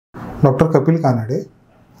Dr. Kapil Kanade,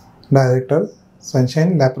 Director,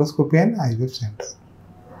 Sunshine Laparoscopy and IVF Center.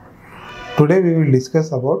 Today we will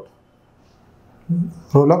discuss about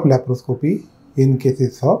role of laparoscopy in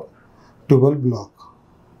cases of tubal block.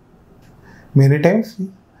 Many times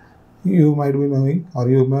you might be knowing or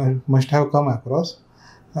you must have come across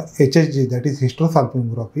HSG, that is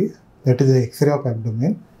hysterosalpingography, that is the X-ray of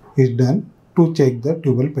abdomen, is done to check the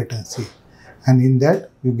tubal patency. And in that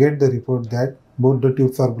you get the report that both the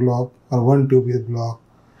tubes are blocked or one tube is blocked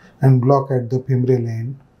and block at the femoral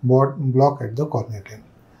end, block at the corneal end.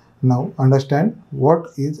 Now understand what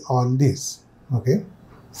is all this. Okay,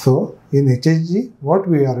 so in HSG what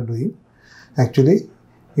we are doing, actually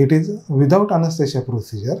it is without anesthesia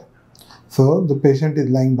procedure. So the patient is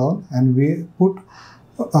lying down and we put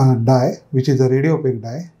a dye, which is a radiopaque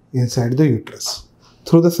dye, inside the uterus.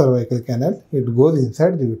 Through the cervical canal it goes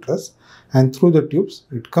inside the uterus and through the tubes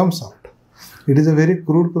it comes out. It is a very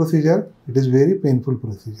crude procedure, it is very painful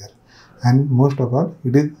procedure, and most of all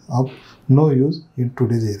it is of no use in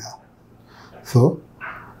today's era. So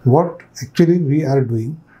what actually we are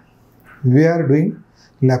doing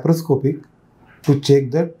laparoscopic to check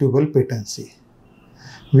the tubal patency.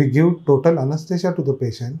 We give total anesthesia to the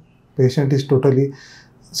patient. Patient is totally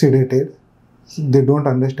sedated, they don't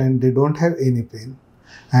understand, they don't have any pain,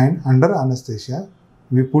 and under anesthesia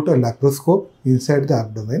we put a laparoscope inside the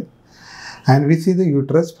abdomen and we see the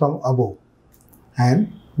uterus from above,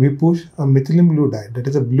 and we push a methylene blue dye, that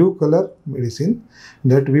is a blue color medicine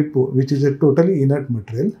that we put, which is a totally inert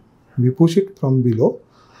material. We push it from below,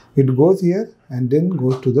 it goes here and then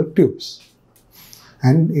goes to the tubes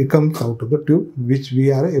and it comes out of the tube, which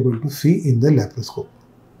we are able to see in the laparoscope.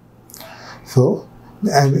 So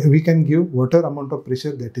we can give whatever amount of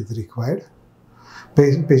pressure that is required.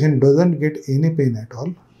 Patient doesn't get any pain at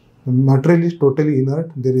all. The material is totally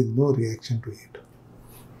inert, there is no reaction to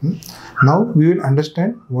it. Now we will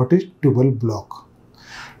understand what is tubal block.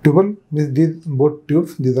 Tubal means these both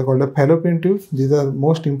tubes, these are called the fallopian tubes. These are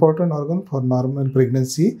most important organ for normal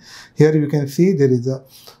pregnancy. Here you can see there is a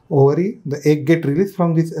ovary, the egg get released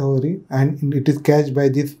from this ovary and it is catched by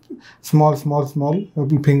this small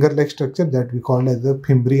finger-like structure that we call as the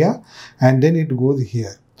fimbria, and then it goes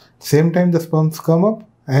here. Same time the sperms come up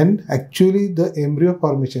and actually the embryo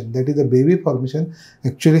formation, that is the baby formation,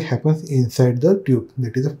 actually happens inside the tube,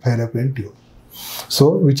 that is the fallopian tube.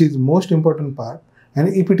 So which is most important part, and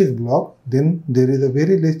if it is blocked then there is a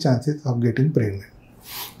very less chances of getting pregnant.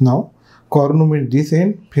 Now cornu means this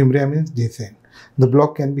end, fimbria means this end. The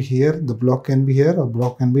block can be here, the block can be here, or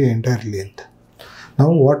block can be entire length.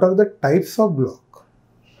 Now what are the types of block?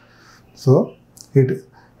 So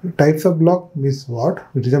types of block means what?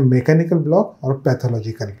 It is a mechanical block or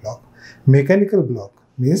pathological block. Mechanical block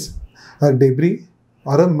means a debris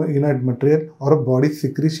or a inert material or a body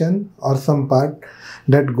secretion or some part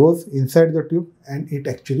that goes inside the tube and it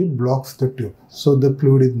actually blocks the tube. So the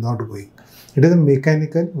fluid is not going. It is a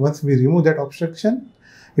mechanical. Once we remove that obstruction,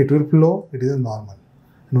 it will flow. It is a normal.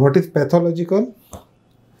 And what is pathological?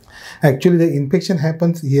 Actually the infection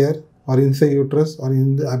happens here or inside uterus or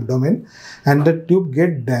in the abdomen and the tube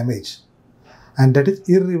get damaged, and that is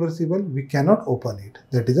irreversible. We cannot open it.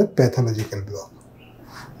 That is a pathological block.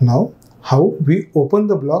 Now how we open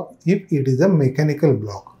the block if it is a mechanical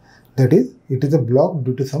block, that is it is a block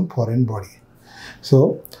due to some foreign body.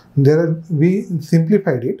 So we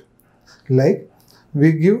simplified it like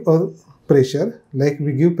we give a pressure, like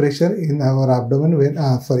we give pressure in our abdomen when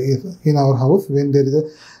in our house when there is a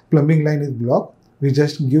plumbing line is blocked. We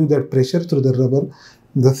just give that pressure through the rubber.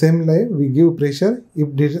 The same way we give pressure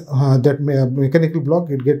if this, that mechanical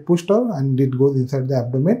block, it get pushed out and it goes inside the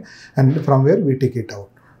abdomen, and from where we take it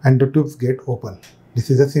out and the tubes get open.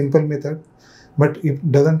 This is a simple method. But if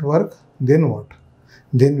it doesn't work, then what?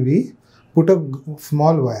 Then we put a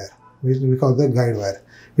small wire, which we call the guide wire.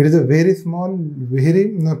 It is a very small,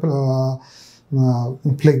 very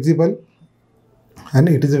flexible, and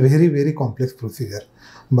it is a very complex procedure.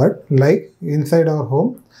 But like inside our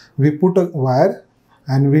home, we put a wire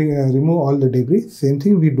and we remove all the debris. Same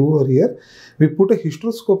thing we do over here. We put a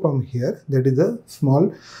hysteroscope from here, that is a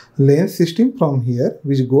small lens system from here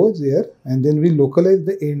which goes there, and then we localize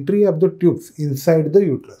the entry of the tubes inside the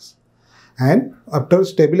uterus. And after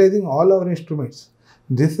stabilizing all our instruments,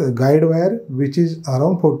 this guide wire, which is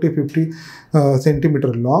around 40-50 centimeter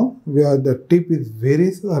long, where the tip is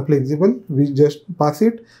very flexible, we just pass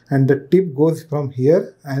it and the tip goes from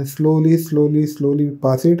here and slowly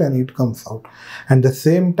pass it and it comes out. And the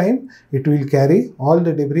same time it will carry all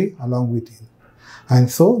the debris along with it,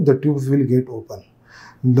 and so the tubes will get open.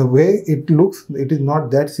 The way it looks, it is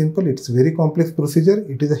not that simple. It's very complex procedure.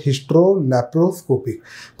 It is a hysterolaparoscopy.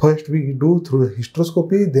 First we do through the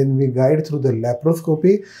hysteroscopy, then we guide through the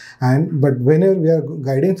laparoscopy. But whenever we are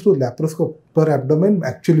guiding through laparoscopy per abdomen,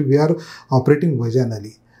 actually we are operating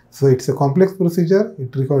vaginally. So it's a complex procedure.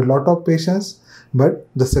 It requires a lot of patience, but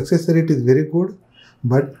the success rate is very good.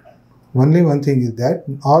 But only one thing is that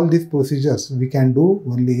all these procedures we can do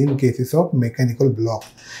only in cases of mechanical block.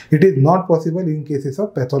 It is not possible in cases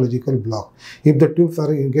of pathological block. If the tubes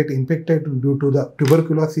are get infected due to the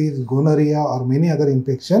tuberculosis, gonorrhea or many other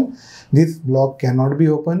infection, this block cannot be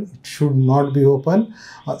open. It should not be open.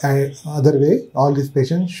 Other way, all these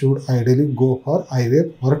patients should ideally go for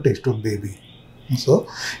IVF or test tube baby. So,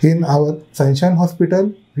 in our Sunshine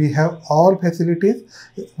Hospital, we have all facilities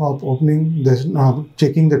of opening,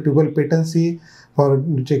 checking the tubal patency, for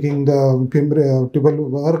checking the tubal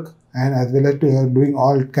work, and as well as doing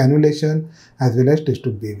all cannulation, as well as test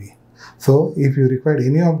tube baby. So, if you require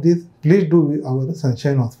any of these, please do our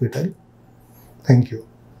Sunshine Hospital. Thank you.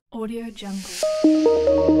 Audio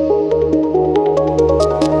Jungle.